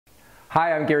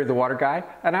Hi, I'm Gary the Water Guy,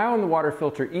 and I own the water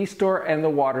filter eStore and the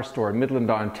Water Store in Midland,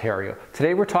 Ontario.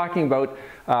 Today we're talking about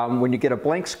when you get a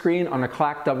blank screen on a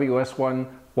Clack WS1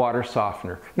 water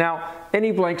softener. Now,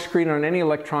 any blank screen on any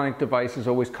electronic device is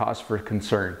always cause for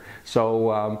concern.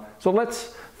 So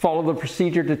let's follow the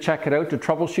procedure to check it out, to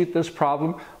troubleshoot this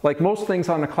problem. Like most things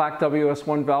on a Clack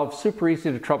WS1 valve, super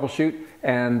easy to troubleshoot,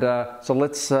 and so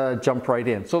let's jump right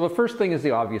in. So the first thing is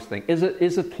the obvious thing. Is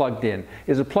it plugged in?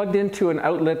 Is it plugged into an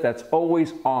outlet that's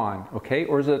always on, okay?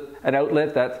 Or is it an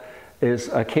outlet that is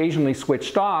occasionally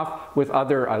switched off with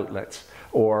other outlets,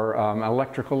 or an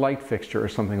electrical light fixture or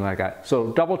something like that?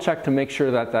 So double check to make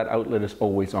sure that that outlet is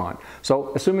always on.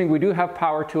 So assuming we do have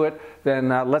power to it, then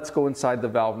let's go inside the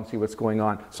valve and see what's going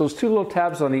on. So there's two little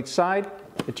tabs on each side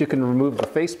that you can remove the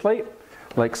faceplate,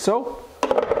 like so.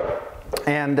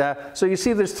 And so you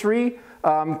see there's three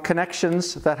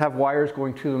connections that have wires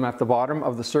going to them at the bottom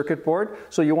of the circuit board.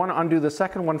 So you want to undo the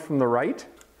second one from the right.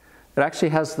 It actually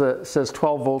has says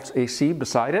 12 volts AC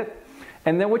beside it.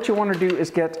 And then what you want to do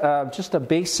is get just a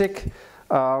basic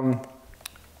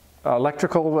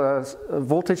electrical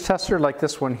voltage tester like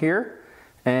this one here.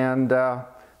 And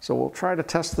so we'll try to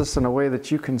test this in a way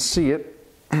that you can see it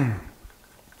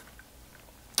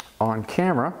on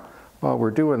camera while we're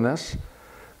doing this.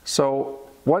 So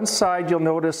one side you'll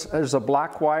notice there's a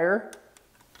black wire.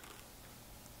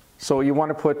 So you want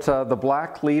to put the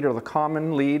black lead or the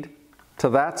common lead to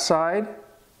that side.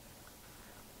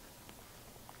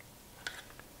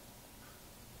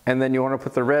 And then you want to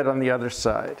put the red on the other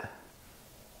side.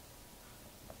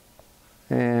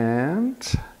 And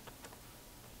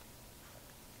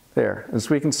there. As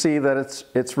we can see that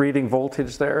it's reading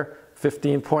voltage there,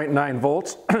 15.9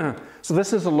 volts. So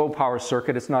this is a low power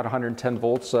circuit. It's not 110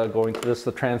 volts going to this.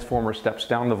 The transformer steps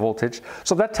down the voltage.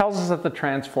 So that tells us that the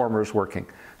transformer is working.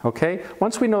 Okay?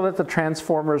 Once we know that the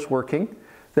transformer is working,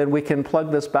 then we can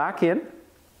plug this back in.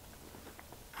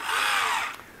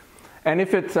 And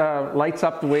if it lights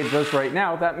up the way it does right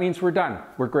now, that means we're done.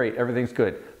 We're great, everything's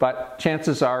good. But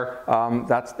chances are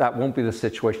that won't be the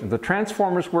situation. If the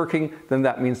transformer's working, then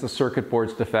that means the circuit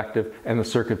board's defective and the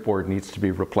circuit board needs to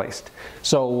be replaced.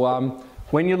 So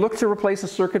when you look to replace a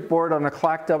circuit board on a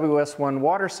Clack WS1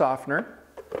 water softener,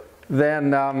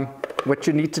 then what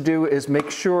you need to do is make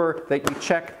sure that you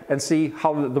check and see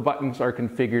how the buttons are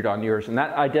configured on yours. And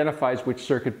that identifies which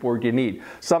circuit board you need.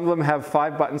 Some of them have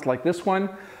 5 buttons like this one.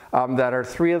 That are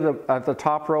 3 at the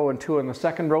top row and 2 in the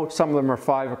second row. Some of them are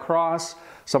 5 across.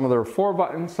 Some of them are 4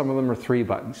 buttons. Some of them are 3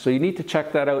 buttons. So you need to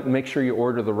check that out and make sure you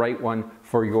order the right one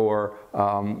for your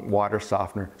water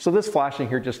softener. So this flashing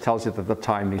here just tells you that the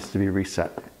time needs to be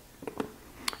reset.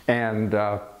 And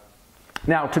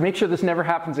now, to make sure this never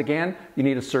happens again, you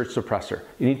need a surge suppressor.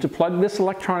 You need to plug this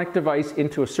electronic device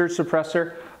into a surge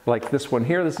suppressor like this one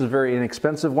here. This is a very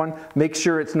inexpensive one. Make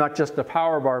sure it's not just a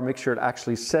power bar. Make sure it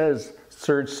actually says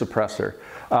surge suppressor.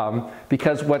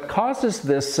 Because what causes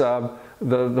this,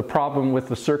 the problem with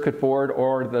the circuit board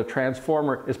or the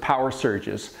transformer is power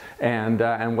surges.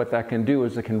 And what that can do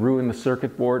is it can ruin the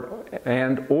circuit board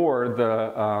and or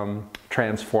the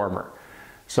transformer.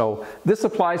 So this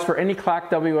applies for any Clack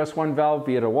WS1 valve,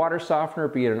 be it a water softener,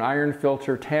 be it an iron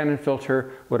filter, tannin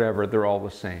filter, whatever, they're all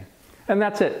the same. And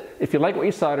that's it. If you like what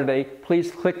you saw today, please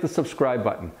click the subscribe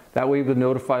button. That way you'll be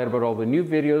notified about all the new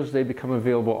videos. They become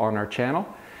available on our channel.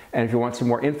 And if you want some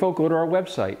more info, go to our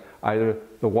website, either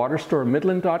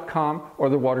thewaterstoremidland.com or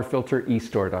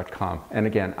thewaterfiltereStore.com. And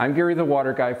again, I'm Gary the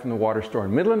Water Guy from the Water Store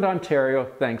in Midland,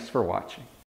 Ontario. Thanks for watching.